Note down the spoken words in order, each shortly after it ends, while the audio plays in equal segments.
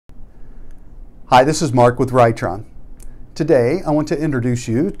Hi, this is Mark with Ritron. Today, I want to introduce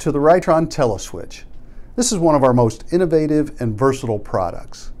you to the Ritron TELESwitch. This is one of our most innovative and versatile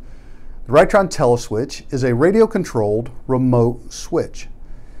products. The Ritron TELESwitch is a radio-controlled remote switch.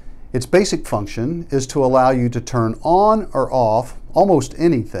 Its basic function is to allow you to turn on or off almost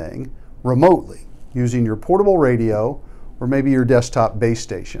anything remotely using your portable radio or maybe your desktop base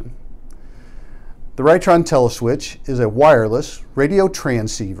station. The Ritron TELESwitch is a wireless radio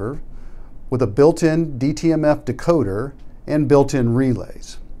transceiver with a built-in DTMF decoder and built-in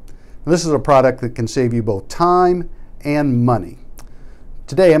relays. Now, this is a product that can save you both time and money.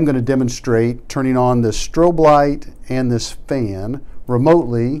 Today I'm going to demonstrate turning on this strobe light and this fan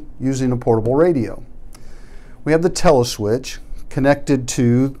remotely using a portable radio. We have the TELESwitch connected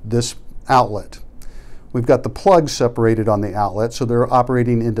to this outlet. We've got the plugs separated on the outlet, so they're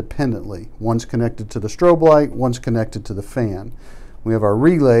operating independently. One's connected to the strobe light, one's connected to the fan. We have our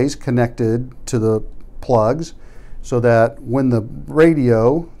relays connected to the plugs so that when the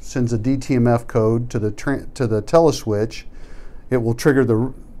radio sends a DTMF code to the TELESwitch, it will trigger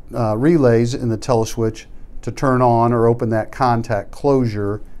the relays in the TELESwitch to turn on or open that contact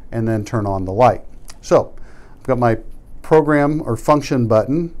closure and then turn on the light. So I've got my program or function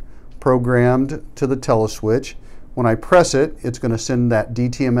button programmed to the TELESwitch. When I press it, it's going to send that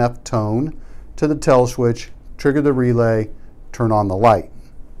DTMF tone to the TELESwitch, trigger the relay, turn on the light.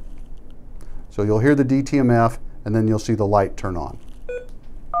 So you'll hear the DTMF and then you'll see the light turn on.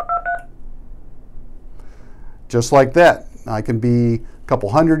 Just like that. I can be a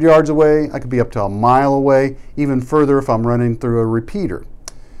couple hundred yards away, I could be up to a mile away, even further if I'm running through a repeater.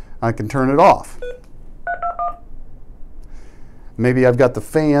 I can turn it off. Maybe I've got the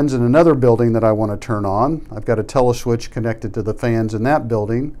fans in another building that I want to turn on. I've got a TELESwitch connected to the fans in that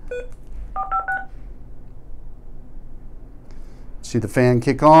building. See the fan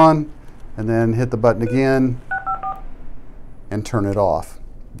kick on and then hit the button again and turn it off.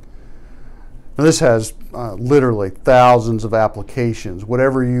 Now this has literally thousands of applications,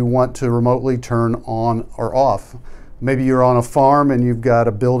 whatever you want to remotely turn on or off. Maybe you're on a farm and you've got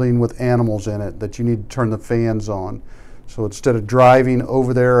a building with animals in it that you need to turn the fans on. So instead of driving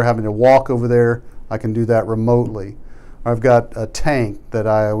over there or having to walk over there, I can do that remotely. I've got a tank that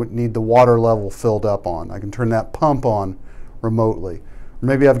I would need the water level filled up on. I can turn that pump on remotely. Or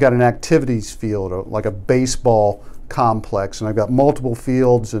maybe I've got an activities field, like a baseball complex, and I've got multiple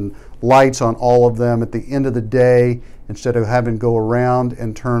fields and lights on all of them. At the end of the day, instead of having to go around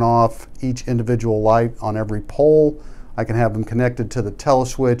and turn off each individual light on every pole, I can have them connected to the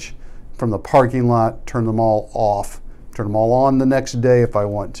TELESwitch from the parking lot, turn them all off, turn them all on the next day if I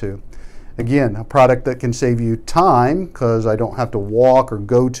want to. Again, a product that can save you time because I don't have to walk or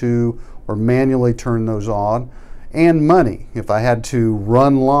go to or manually turn those on, and money. If I had to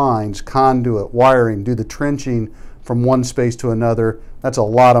run lines, conduit, wiring, do the trenching from one space to another, that's a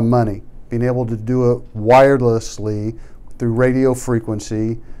lot of money. Being able to do it wirelessly through radio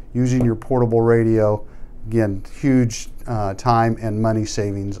frequency using your portable radio, again, huge time and money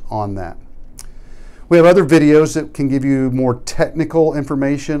savings on that. We have other videos that can give you more technical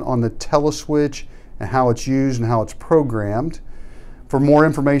information on the TELESwitch and how it's used and how it's programmed. For more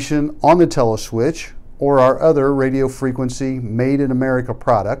information on the TELESwitch or our other radio frequency made in America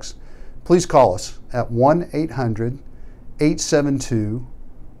products, please call us at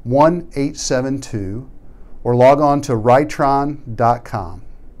 1-800-872-1872 or log on to Ritron.com.